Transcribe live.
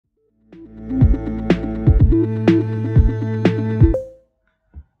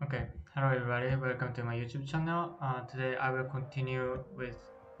welcome to my YouTube channel. Today I will continue with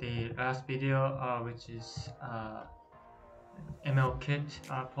the last video, which is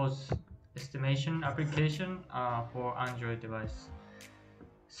MLKit pose estimation application for Android device.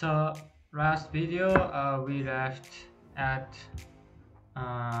 So last video we left at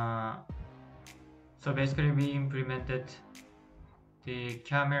so basically we implemented the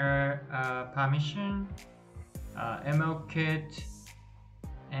camera permission, MLKit,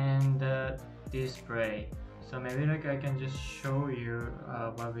 and display. So maybe I can just show you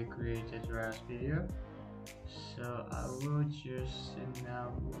what we created last video. So I will just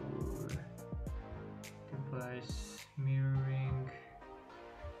enable device mirroring,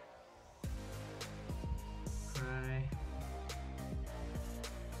 try,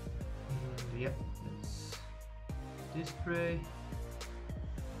 and yep, let's display.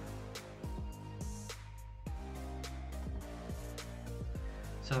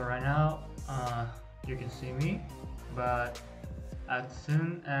 So right now you can see me, but as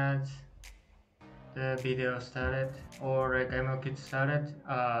soon as the video started or like MLKit started,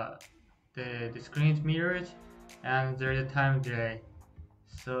 the screen is mirrored and there's a time delay.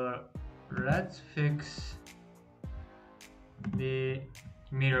 So let's fix the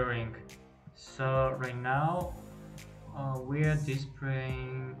mirroring. So right now we are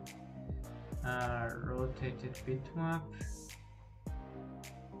displaying rotated bitmap,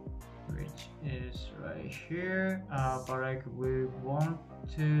 which is right here, but like we want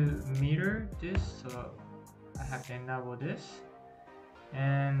to mirror this, so I have to enable this.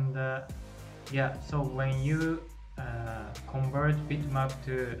 And yeah, so when you convert bitmap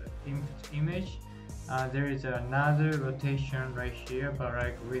to image, there is another rotation right here, but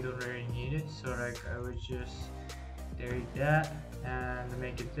like we don't really need it, so like I will just delete that and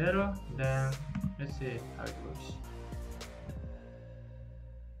make it 0. Then let's see how it works.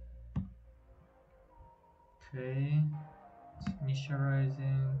 Okay, it's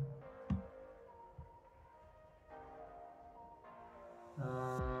initializing.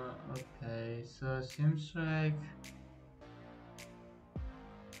 Okay, so it seems like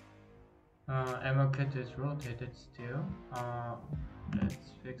MLKit is rotated still.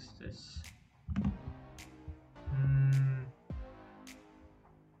 Let's fix this.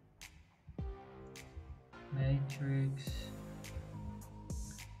 Matrix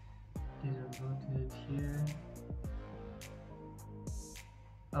is rotated here.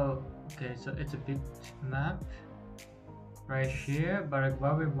 Oh, okay, so it's a bitmap right here, but like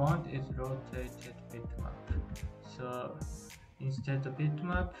what we want is rotated bitmap. So instead of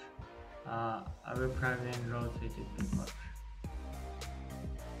bitmap, I will plug in rotated bitmap.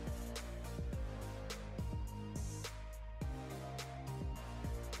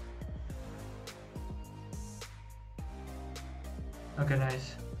 Okay,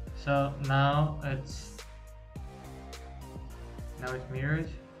 nice. So now it's mirrored,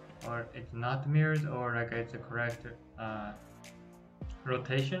 or it's not mirrored, or like it's a correct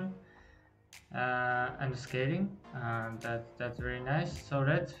rotation and scaling. That's very nice. So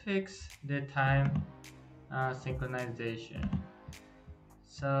let's fix the time synchronization.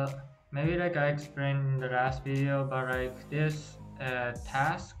 So maybe like I explained in the last video, but like this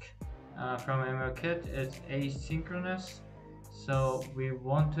task from MLKit is asynchronous. So we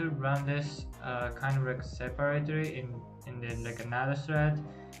want to run this kind of like separately in the, like another thread,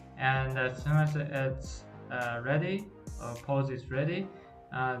 and as soon as it's ready, or pose is ready,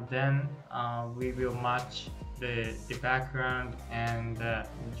 then we will match the background and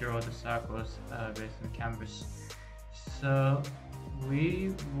draw the circles based on canvas. So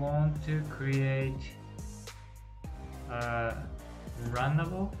we want to create a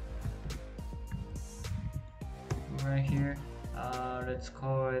runnable right here. Let's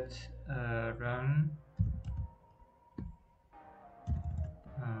call it run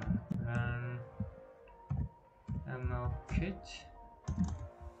MLKit,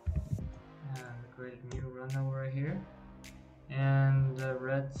 and create a new runnable right here, and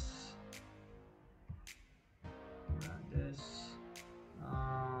let's run this.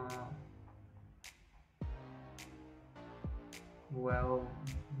 Well,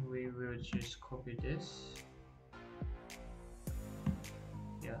 we will just copy this.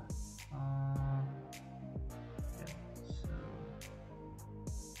 Yeah. So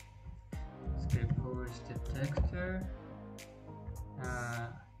straightforward detector,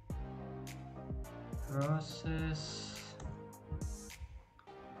 process,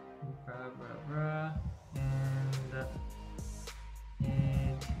 blah blah blah, and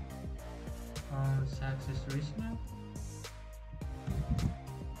it on success listener.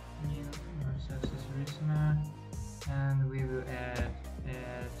 New success listener, and we will add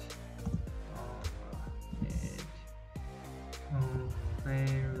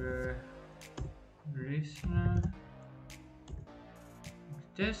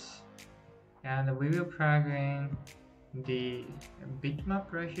this, and we will plug in the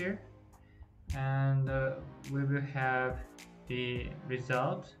bitmap right here, and we will have the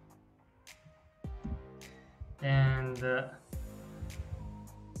result, and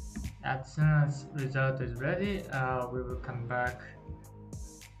as soon as result is ready, we will come back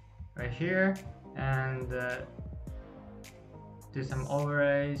right here and do some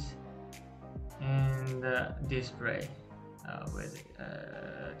overlays and display with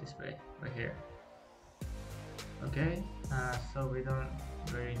display right here. Okay, so we don't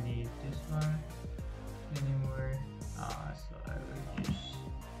really need this one anymore, so I will just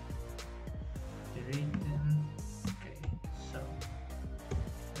delete them. Okay, so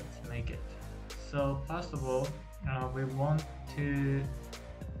let's make it. So first of all, we want to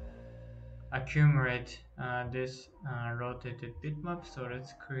accumulate this rotated bitmap, so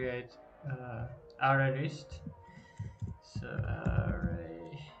let's create array list. So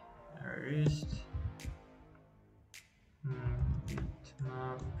array list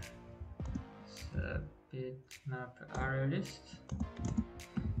bitmap, so bitmap array list,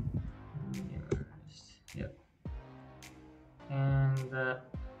 yep. And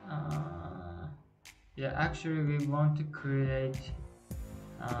yeah, actually we want to create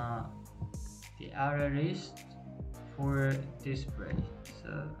the array list for display,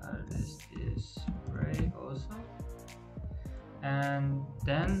 so array list display also. And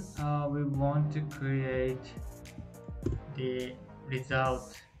then we want to create the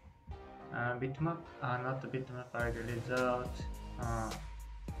result bitmap, not the bitmap, but the result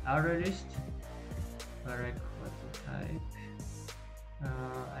array list. Like what the type?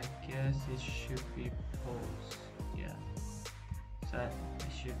 I guess it should be pose. Yeah, so I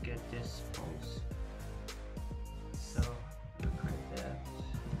should get this pose. So look at that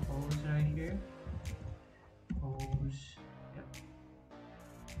pose right here. Pose. Yep.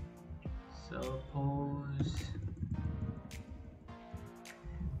 So pose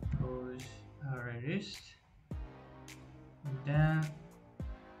array list. Then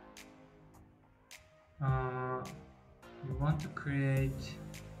we want to create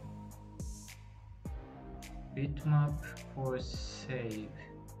bitmap for save.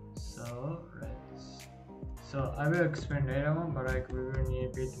 So I will explain later on, but like we will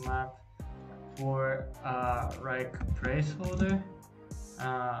need bitmap for like placeholder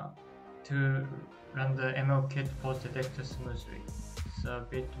to run the MLKit post detector smoothly. So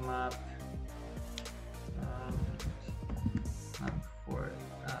bitmap for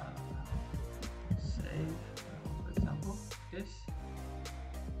save, for example, this,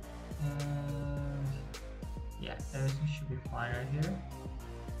 and yeah, everything should be fine right here.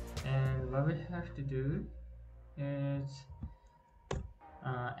 And what we have to do is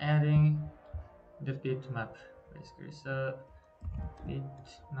adding the bitmap basically. So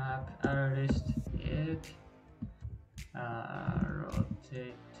bitmap array list it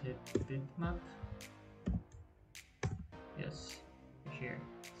rotated bitmap, yes, here.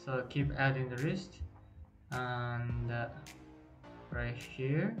 So keep adding the list, and right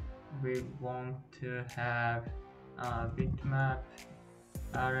here we want to have bitmap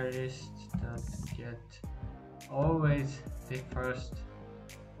array list that get always the first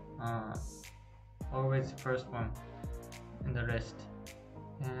one in the list,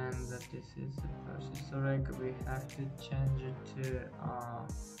 and this is the process. So like we have to change it to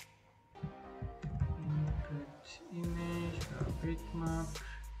input image or bitmap,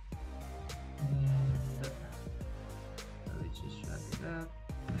 and we just drag it up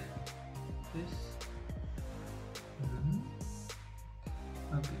this.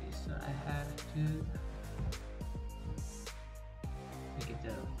 Okay, so I have to make it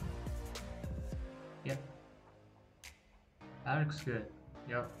down. Yep, that looks good.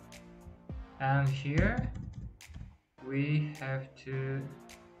 Yep. And here we have to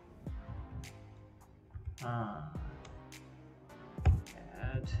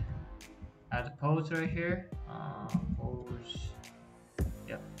add pose right here. Pose.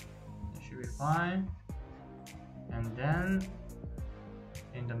 Yep, that should be fine. And then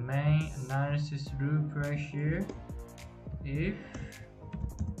in the main analysis loop right here, if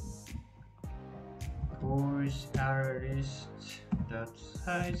pose array list dot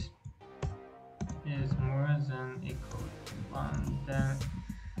size is more than equal to 1, then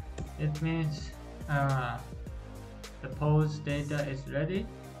it means the pose data is ready,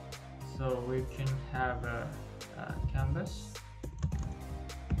 so we can have a canvas,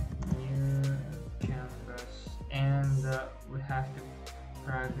 new canvas, and we have to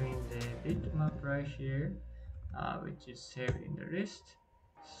plug in the bitmap right here, which is saved in the list.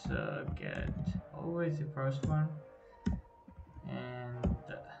 So get always the first one, and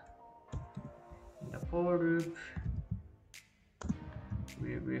for loop,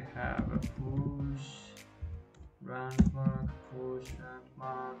 we will have a push landmark,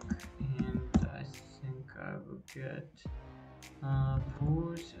 and I think I will get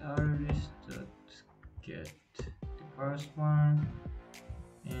push artist dot get the first one,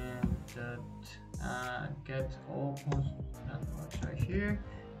 and that get all post landmarks right here,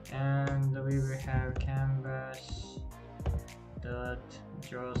 and we will have canvas dot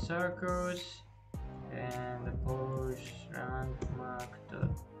draw circles and post landmark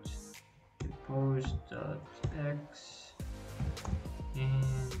dot post dot x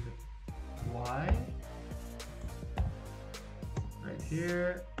and y right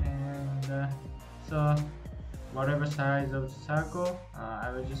here, and so whatever size of the circle,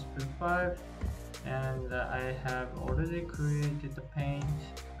 I will just put 5, and I have already created the paint,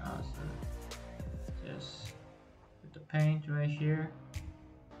 so just put the paint right here,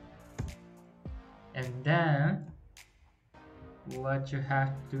 and then what you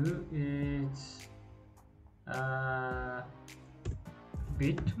have to do is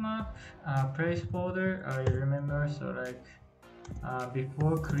bitmap placeholder. You remember, so like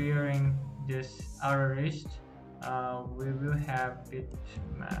before clearing this array list, we will have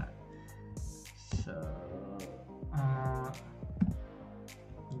bitmap. So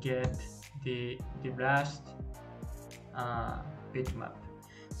get the last bitmap.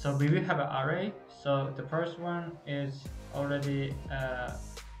 So we will have an array. So the first one is already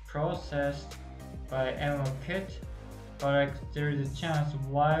processed by MLKit, but like there is a chance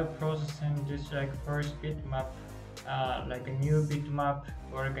while processing this like first bitmap, like a new bitmap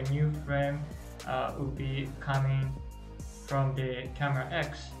or like a new frame will be coming from the camera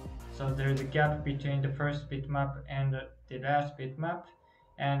X. So there is a gap between the first bitmap and the last bitmap,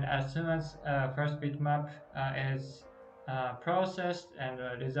 and as soon as first bitmap is processed and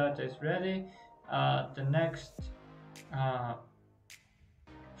the result is ready, the next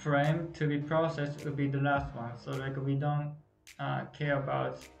frame to be processed will be the last one. So like we don't care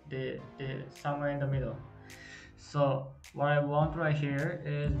about the somewhere in the middle. So what I want right here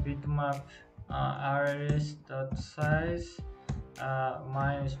is bitmap arrays.size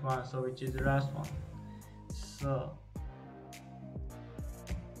 -1, so which is the last one. So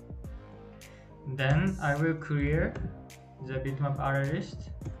then I will clear the bitmap array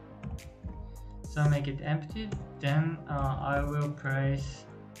list, so make it empty. Then I will place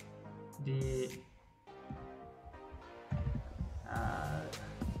the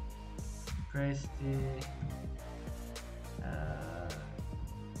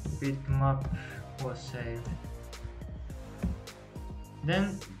bitmap for save.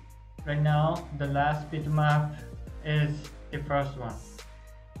 Then right now the last bitmap is the first one,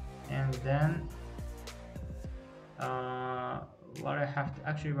 and then what I have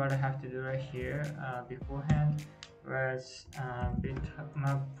to do right here beforehand was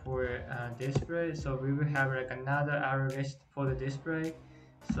bitmap for display. So we will have like another array list for the display.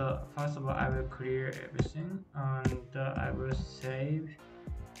 So first of all, I will clear everything, and I will save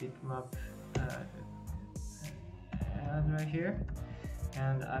bitmap add right here,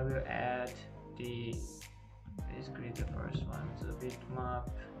 and I will add the basically the first one. So bitmap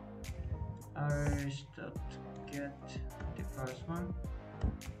arrays.get the first one.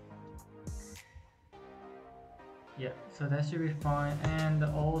 Yeah, so that should be fine. And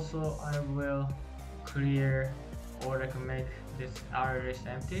also I will clear or like make this array list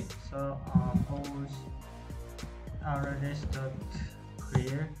empty. So pose array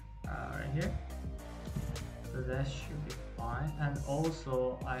list.clear right here. So that should be fine. And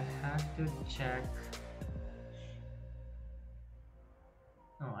also I have to check.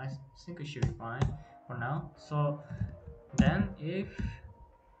 No, I think it should be fine for now. So then if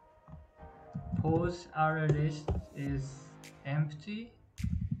pose array list is empty,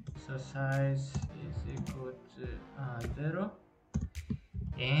 so size is equal to 0,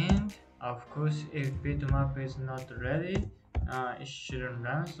 and of course if bitmap is not ready, it shouldn't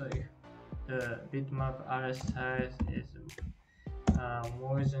run. So if the bitmap array size is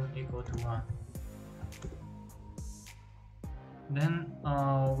more than equal to 1, then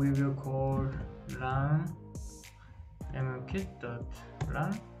we will call run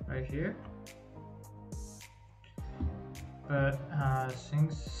mlkit.run right here. But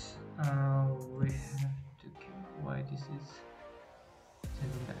since we have to keep why this is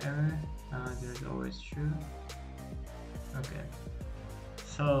sending the error, there's always true. Okay,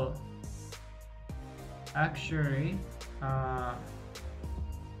 so actually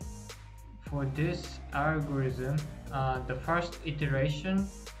for this algorithm, the first iteration,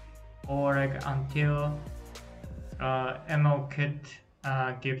 or like until MLKit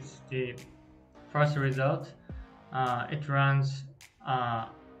gives the first result, it runs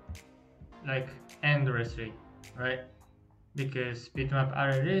like endlessly, right? Because bitmap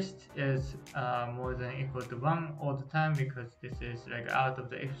array list is more than equal to 1 all the time, because this is like out of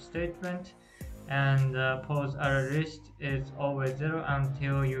the if statement, and pose array list is always 0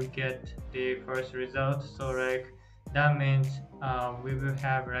 until you get the first result. So like that means we will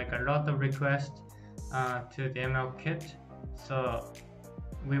have like a lot of requests to the ML kit, so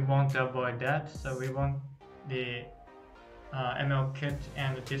we want to avoid that. So we want the ML kit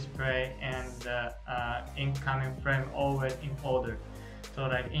and the display and the incoming frame always in order. So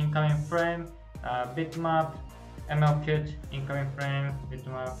like incoming frame, bitmap, ML kit, incoming frame,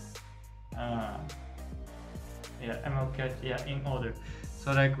 bitmap, yeah, ML kit, yeah, in order.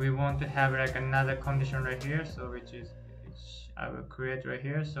 So like we want to have like another condition right here, so which I will create right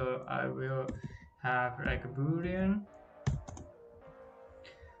here. So I will have like a boolean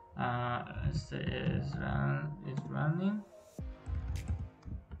say is running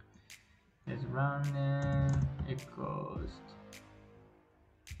equals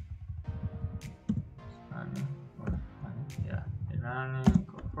running or running, yeah, running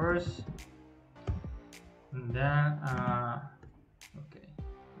equal first, and then okay,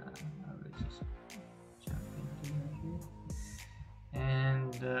 I will just jump into here,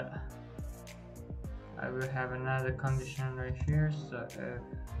 and I will have another condition right here. So if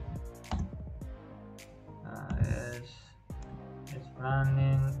is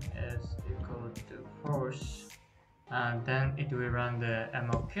running is equal to force, and then it will run the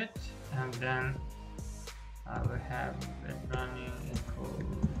ML kit, and then I will have it running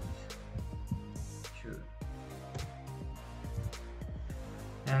equals true.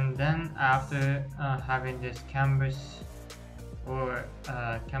 And then after having this canvas or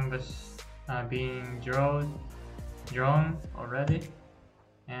canvas being drawn already,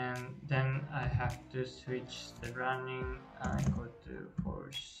 and then I have to switch the running equal to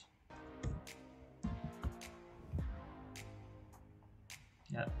force.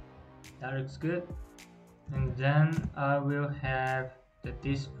 Yeah, that looks good. And then I will have the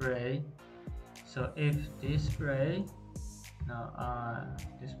display. So if display, no,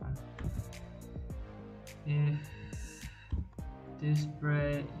 this one. If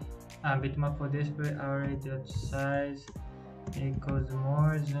display, bitmap for display array dot size equals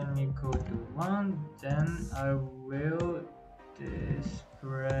more than equal to 1, then I will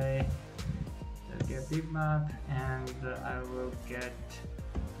display the get bitmap, and I will get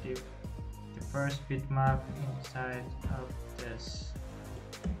the first bitmap inside of this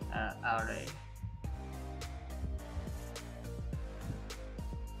array.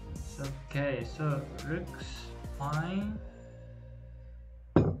 Okay, so looks fine.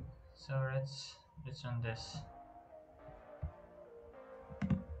 So let's run this.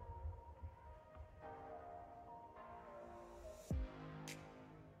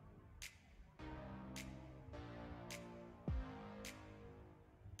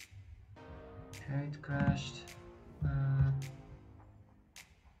 Okay, it crashed.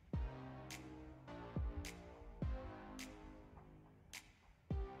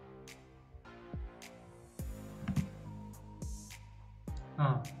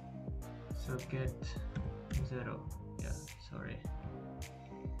 Oh, so get 0. Yeah, sorry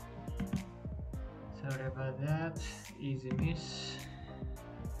about that. Easy miss.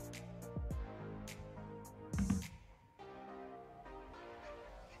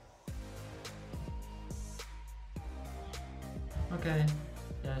 Okay,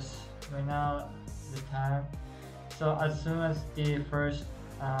 yes, right now the time. So as soon as the first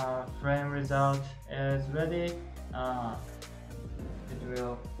frame result is ready, it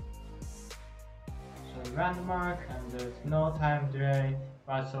will show random mark, and there's no time delay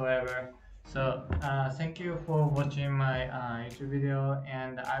whatsoever. So thank you for watching my YouTube video,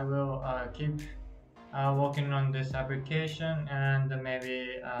 and I will keep working on this application, and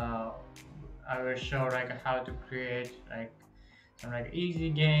maybe I will show like how to create like some like easy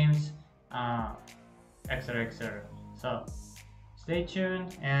games, etc. So stay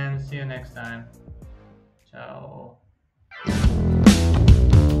tuned and see you next time. Ciao.